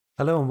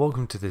Hello and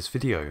welcome to this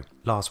video.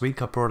 Last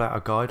week I brought out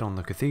a guide on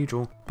the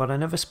Cathedral, but I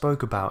never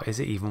spoke about is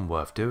it even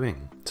worth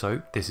doing.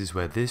 So this is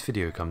where this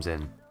video comes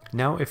in.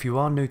 Now if you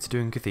are new to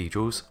doing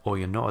cathedrals, or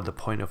you're not at the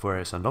point of where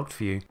it's unlocked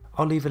for you,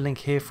 I'll leave a link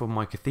here for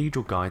my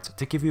cathedral guides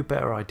to give you a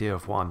better idea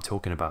of what I'm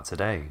talking about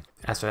today.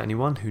 As for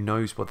anyone who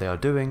knows what they are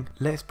doing,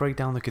 let's break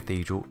down the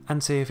cathedral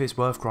and see if it's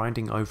worth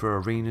grinding over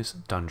arenas,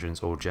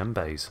 dungeons or gem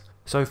bays.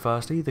 So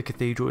firstly, the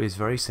cathedral is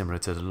very similar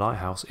to the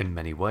lighthouse in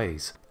many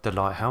ways. The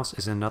lighthouse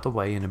is another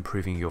way in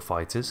improving your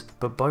fighters,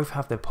 but both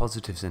have their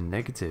positives and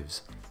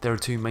negatives. There are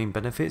two main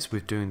benefits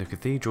with doing the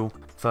cathedral.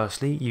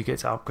 Firstly, you get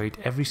to upgrade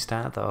every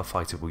stat that a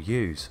fighter will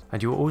use,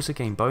 and you will also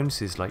gain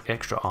bonuses like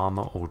extra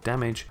armor or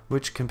damage,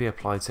 which can be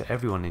applied to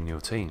everyone in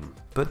your team.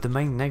 But the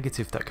main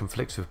negative that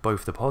conflicts with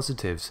both the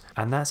positives,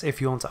 and that's if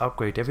you want to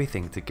upgrade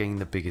everything to gain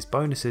the biggest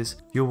bonuses,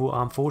 you will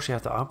unfortunately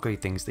have to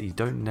upgrade things that you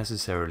don't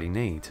necessarily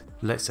need.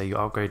 Let's say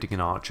you're upgrading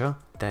an archer,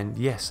 then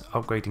yes,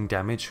 upgrading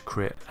damage,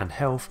 crit and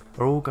health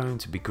are all going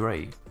to be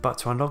great, but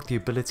to unlock the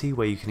ability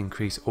where you can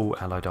increase all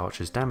allied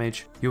archers'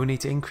 damage, you will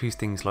need to increase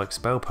things like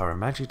spell power and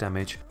magic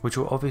damage, which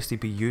will obviously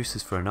be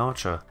useless for an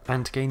archer,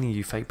 and gaining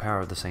you fate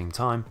power at the same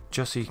time,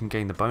 just so you can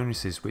gain the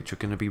bonuses which are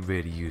going to be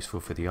really useful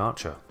for the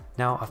archer.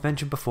 Now I've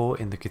mentioned before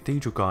in the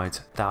cathedral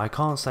guides that I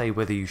can't say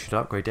whether you should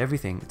upgrade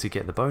everything to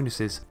get the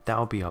bonuses,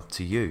 that'll be up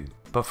to you.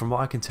 But from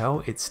what I can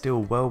tell, it's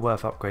still well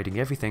worth upgrading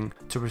everything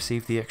to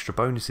receive the extra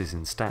bonuses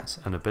in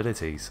stats and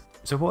abilities.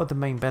 So what are the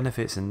main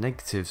benefits and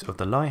negatives of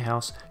the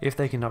lighthouse if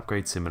they can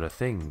upgrade similar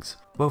things?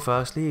 Well,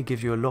 firstly, it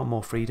gives you a lot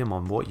more freedom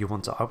on what you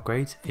want to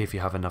upgrade if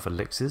you have enough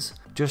elixirs.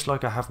 Just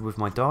like I have with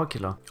my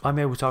Darkula, I'm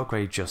able to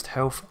upgrade just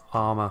health,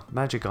 armor,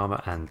 magic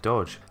armor and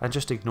dodge, and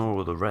just ignore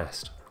all the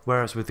rest.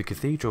 Whereas with the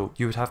cathedral,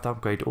 you would have to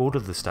upgrade all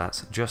of the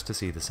stats just to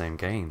see the same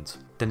gains.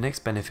 The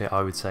next benefit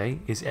I would say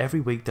is every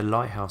week the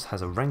lighthouse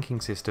has a ranking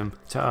system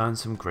to earn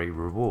some great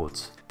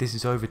rewards. This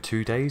is over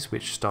 2 days,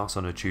 which starts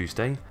on a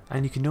Tuesday,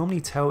 and you can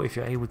normally tell if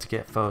you're able to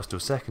get first or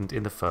second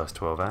in the first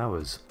 12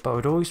 hours. But I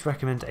would always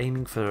recommend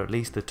aiming for at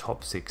least the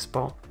top 6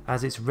 spot,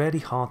 as it's really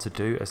hard to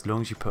do as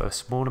long as you put a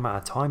small amount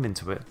of time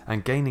into it,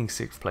 and gaining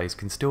 6th place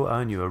can still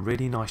earn you a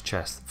really nice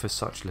chest for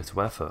such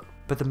little effort.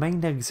 But the main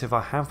negative I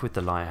have with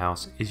the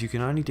lighthouse is you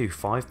can only do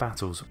 5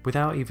 battles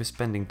without either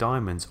spending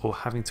diamonds or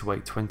having to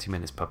wait 20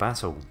 minutes per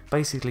battle,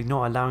 basically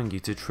not allowing you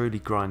to truly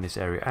grind this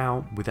area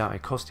out without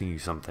it costing you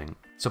something.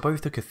 So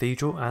both the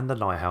cathedral and the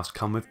lighthouse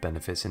come with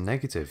benefits and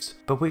negatives,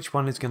 but which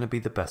one is going to be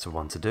the better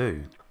one to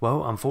do?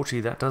 Well,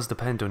 unfortunately that does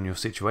depend on your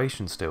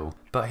situation still,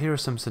 but here are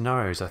some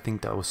scenarios I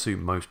think that will suit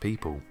most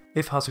people.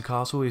 If Hustle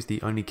Castle is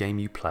the only game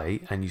you play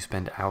and you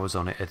spend hours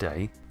on it a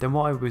day, then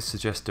what I would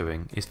suggest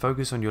doing is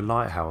focus on your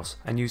lighthouse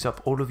and use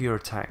up all of your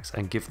attacks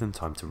and give them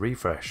time to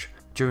refresh.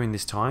 During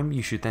this time,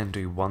 you should then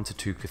do 1 to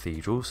 2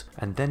 cathedrals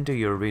and then do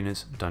your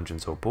arenas,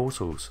 dungeons or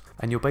portals.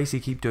 And you'll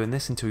basically keep doing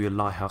this until your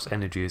lighthouse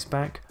energy is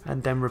back,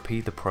 and then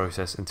repeat the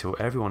process until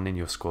everyone in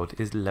your squad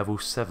is level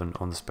 7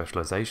 on the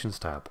specializations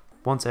tab.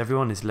 Once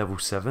everyone is level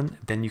 7,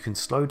 then you can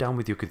slow down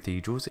with your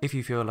cathedrals if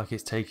you feel like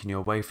it's taking you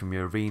away from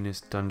your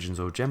arenas, dungeons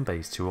or gem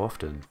bays too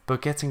often.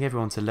 But getting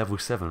everyone to level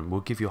 7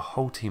 will give your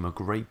whole team a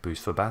great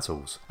boost for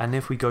battles. And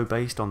if we go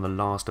based on the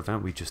last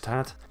event we just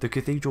had, the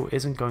cathedral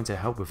isn't going to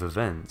help with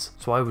events,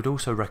 so I would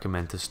also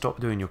recommend to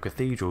stop doing your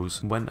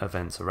cathedrals when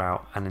events are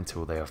out and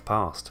until they have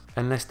passed,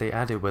 unless they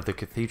add it where the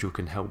cathedral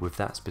can help with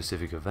that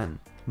specific event.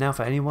 Now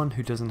for anyone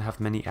who doesn't have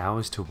many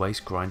hours to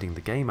waste grinding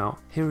the game out,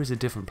 here is a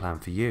different plan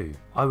for you.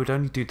 I would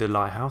only do the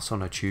lighthouse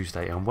on a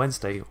Tuesday and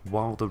Wednesday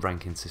while the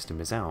ranking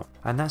system is out,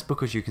 and that's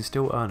because you can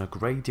still earn a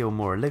great deal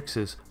more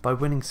elixirs by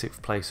winning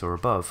 6th place or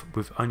above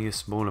with only a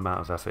small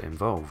amount of effort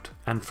involved.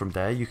 And from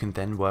there you can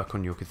then work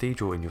on your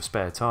cathedral in your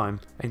spare time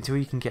until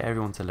you can get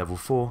everyone to level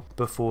 4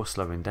 before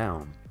slowing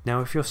down.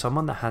 Now if you're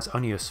someone that has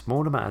only a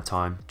small amount of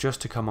time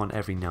just to come on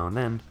every now and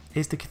then,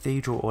 is the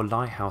cathedral or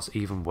lighthouse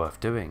even worth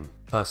doing?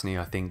 Personally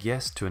I think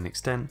yes to an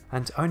extent,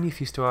 and only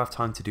if you still have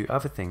time to do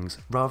other things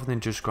rather than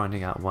just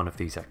grinding out one of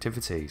these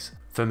activities.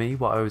 For me,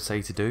 what I would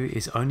say to do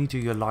is only do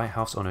your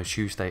lighthouse on a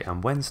Tuesday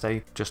and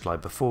Wednesday just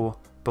like before,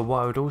 but what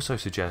I would also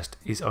suggest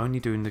is only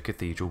doing the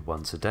cathedral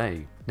once a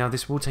day. Now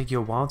this will take you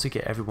a while to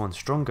get everyone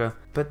stronger,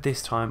 but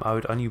this time I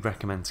would only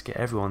recommend to get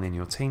everyone in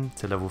your team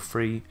to level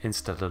 3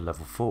 instead of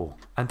level 4.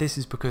 And this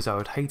is because I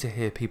would hate to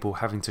hear people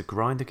having to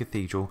grind the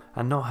cathedral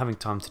and not having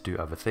time to do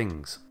other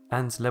things.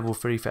 And level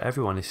 3 for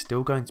everyone is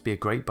still going to be a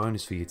great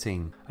bonus for your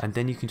team, and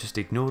then you can just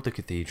ignore the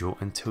cathedral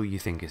until you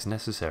think it's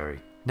necessary.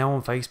 Now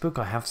on Facebook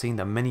I have seen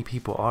that many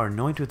people are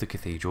annoyed with the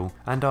cathedral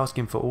and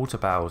asking for auto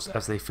battles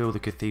as they feel the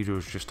cathedral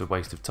is just a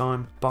waste of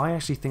time, but I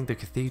actually think the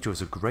cathedral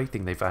is a great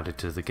thing they've added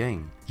to the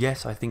game.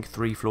 Yes, I think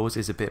 3 floors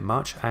is a bit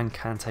much and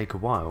can take a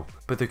while,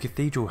 but the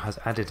cathedral has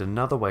added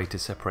another way to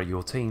separate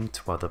your team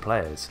to other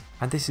players.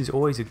 And this is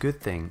always a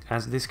good thing,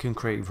 as this can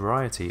create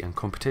variety and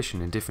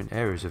competition in different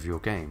areas of your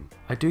game.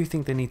 I do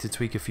think they need to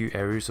tweak a few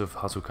areas of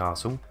Hustle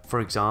Castle. For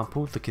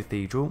example, the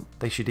cathedral,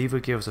 they should either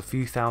give us a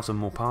few thousand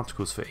more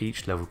particles for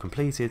each level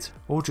completed,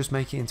 or just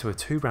make it into a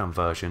 2-round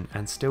version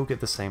and still get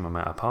the same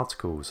amount of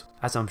particles.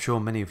 As I'm sure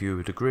many of you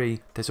would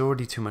agree, there's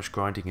already too much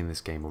grinding in this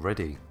game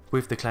already.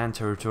 With the clan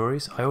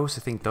territories, I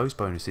also think those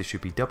bonuses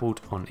should be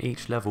doubled on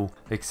each level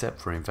except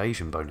for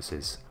invasion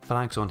bonuses.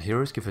 Flags on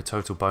heroes give a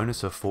total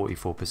bonus of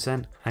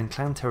 44%, and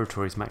clan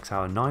territories max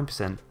out at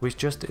 9%, which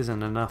just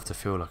isn't enough to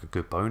feel like a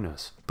good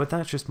bonus. But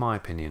that's just my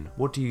opinion.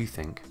 What do you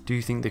think? Do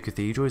you think the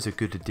Cathedral is a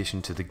good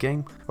addition to the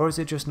game, or is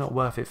it just not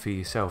worth it for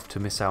yourself to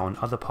miss out on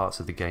other parts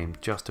of the game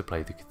just to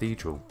play the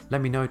Cathedral?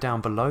 Let me know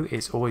down below.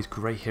 It's always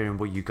great hearing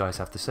what you guys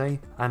have to say,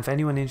 and for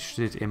anyone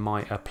interested in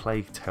my A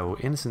Plague Tale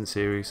Innocent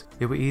series,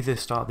 it will either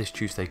start this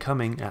Tuesday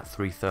coming at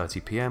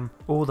 3:30 PM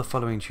or the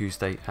following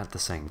Tuesday at the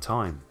same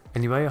time.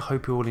 Anyway, I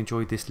hope you all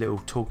enjoyed this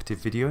little talkative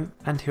video,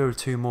 and here are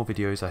 2 more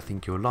videos I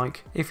think you'll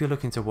like if you're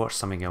looking to watch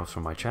something else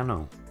from my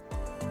channel.